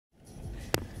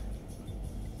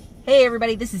Hey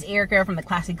everybody, this is Erica from the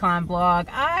Classy Climb blog.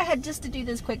 I had just to do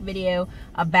this quick video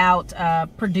about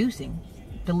producing,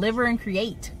 deliver, and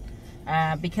create.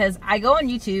 Because I go on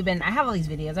YouTube and I have all these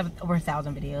videos. I have over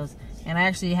 1,000 videos. And I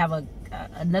actually have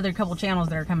another couple channels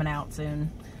that are coming out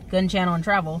soon. Gun channel and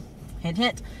travel. Hint,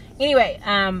 hint. Anyway,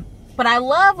 but I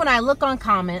love when I look on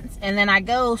comments and then I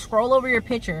go scroll over your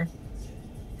picture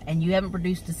and you haven't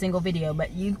produced a single video,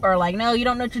 but you are like, no, you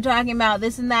don't know what you're talking about,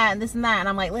 this and that, and this and that. And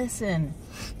I'm like, listen,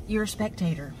 you're a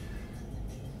spectator.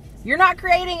 You're not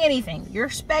creating anything. You're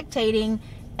spectating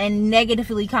and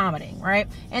negatively commenting, right?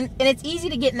 And it's easy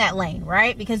to get in that lane,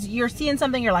 right? Because you're seeing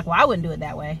something, you're like, well, I wouldn't do it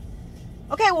that way.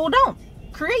 Okay, well, don't.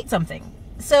 Create something.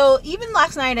 So even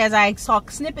last night as I saw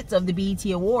snippets of the BET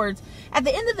Awards, at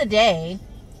the end of the day,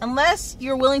 unless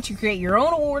you're willing to create your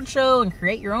own award show and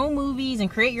create your own movies and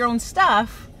create your own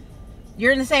stuff,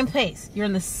 you're in the same place. You're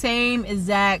in the same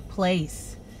exact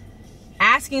place.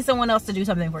 Asking someone else to do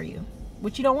something for you,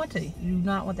 which you don't want to. You do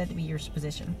not want that to be your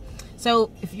position.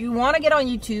 So if you want to get on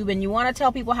YouTube and you want to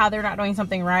tell people how they're not doing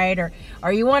something right,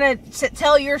 or you want to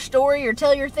tell your story or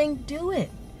tell your thing, do it.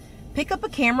 Pick up a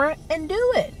camera and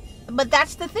do it. But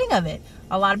that's the thing of it.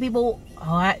 A lot of people,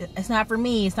 oh, it's not for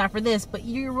me, it's not for this, but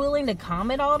you're willing to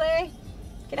comment all day?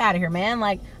 Get out of here, man.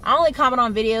 Like, I only comment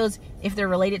on videos if they're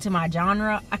related to my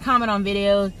genre. I comment on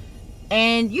videos,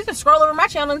 and you can scroll over my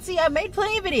channel and see I've made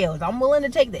plenty of videos. I'm willing to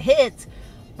take the hits,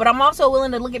 but I'm also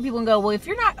willing to look at people and go, well, if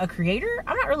you're not a creator,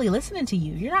 I'm not really listening to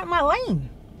you. You're not in my lane.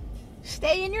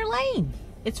 Stay in your lane.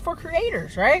 It's for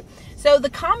creators, right? So the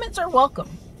comments are welcome.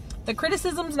 The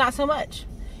criticism's not so much.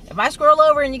 If I scroll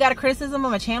over and you got a criticism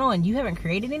on my channel and you haven't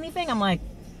created anything, I'm like,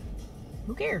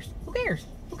 who cares? Who cares?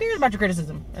 Who cares about your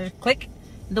criticism? I just click,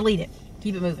 delete it.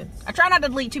 Keep it moving. I try not to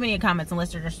delete too many comments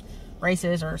unless they're just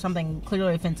racist or something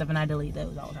clearly offensive, and I delete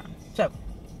those all the time. So,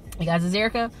 you guys, it's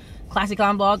Erica, Classy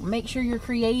Climb blog. Make sure you're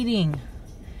creating.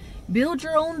 Build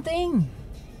your own thing.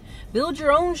 Build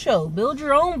your own show. Build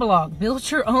your own blog.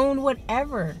 Build your own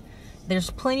whatever.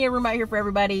 There's plenty of room out here for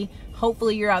everybody.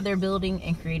 Hopefully you're out there building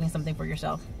and creating something for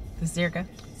yourself. This is Erica.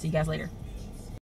 See you guys later.